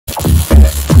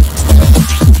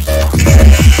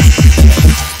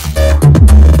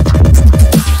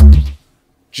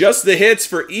Just the hits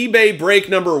for eBay break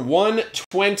number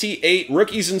 128,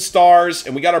 Rookies and Stars.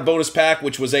 And we got our bonus pack,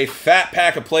 which was a fat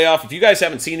pack of playoff. If you guys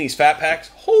haven't seen these fat packs,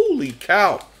 holy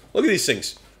cow. Look at these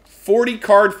things. 40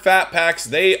 card fat packs.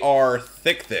 They are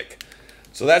thick.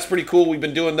 So that's pretty cool. We've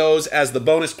been doing those as the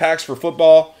bonus packs for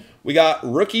football. We got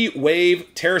Rookie Wave,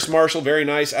 Terrace Marshall, very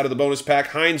nice, out of the bonus pack.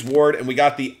 Hines Ward, and we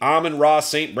got the Amon-Ra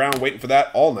St. Brown, waiting for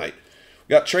that all night.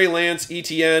 We got Trey Lance,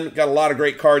 ETN, got a lot of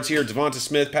great cards here. Devonta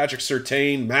Smith, Patrick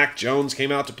Surtain, Mac Jones came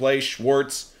out to play,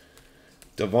 Schwartz,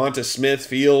 Devonta Smith,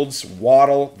 Fields,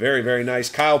 Waddle, very nice.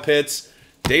 Kyle Pitts,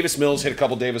 Davis Mills, hit a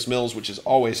couple Davis Mills, which is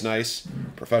always nice.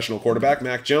 Professional quarterback,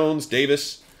 Mac Jones,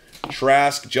 Davis,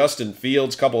 Trask, Justin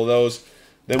Fields, couple of those.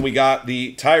 Then we got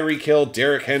the Tyreek Hill,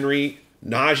 Derrick Henry,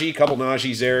 Najee, couple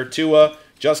Najees there. Tua,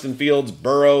 Justin Fields,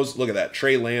 Burrows. Look at that.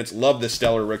 Trey Lance. Love the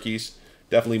stellar rookies.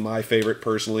 Definitely my favorite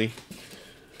personally.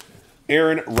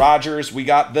 Aaron Rodgers. We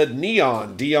got the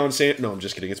Neon. Deion Sanders. No, I'm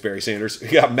just kidding. It's Barry Sanders. We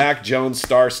got Mac Jones,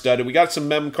 star-studded. We got some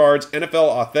mem cards. NFL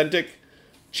Authentic.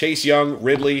 Chase Young,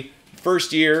 Ridley.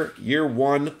 First year, year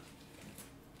one.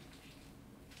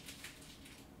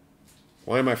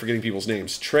 Why am I forgetting people's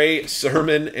names? Trey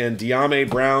Sermon and De'Ami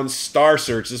Brown. Star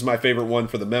Search. This is my favorite one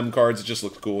for the mem cards. It just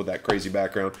looks cool with that crazy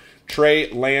background.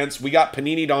 Trey Lance. We got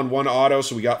Panini'd on one auto,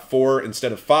 so we got 4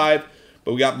 instead of 5.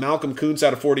 But we got Malcolm Kuntz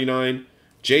out of 49.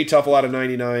 Jay Tuffle out of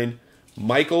 99.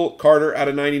 Michael Carter out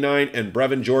of 99. And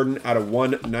Brevin Jordan out of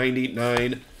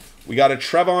 199. We got a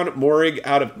Trevon Moehrig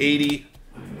out of 80.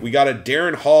 We got a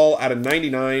Darren Hall out of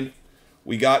 99.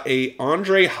 We got a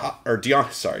DeAndre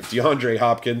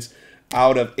Hopkins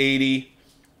out of 80.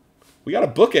 We got a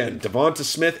bookend. Devonta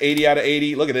Smith, 80 out of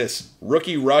 80. Look at this.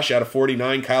 Rookie Rush out of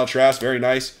 49. Kyle Trask, very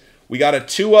nice. We got a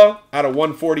Tua out of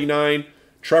 149.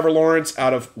 Trevor Lawrence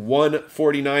out of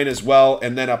 149 as well.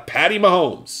 And then a Patty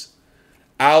Mahomes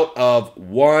out of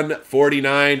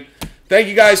 149. Thank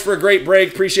you guys for a great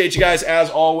break. Appreciate you guys as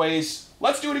always.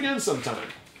 Let's do it again sometime.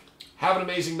 Have an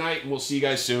amazing night, and we'll see you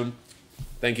guys soon.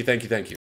 Thank you.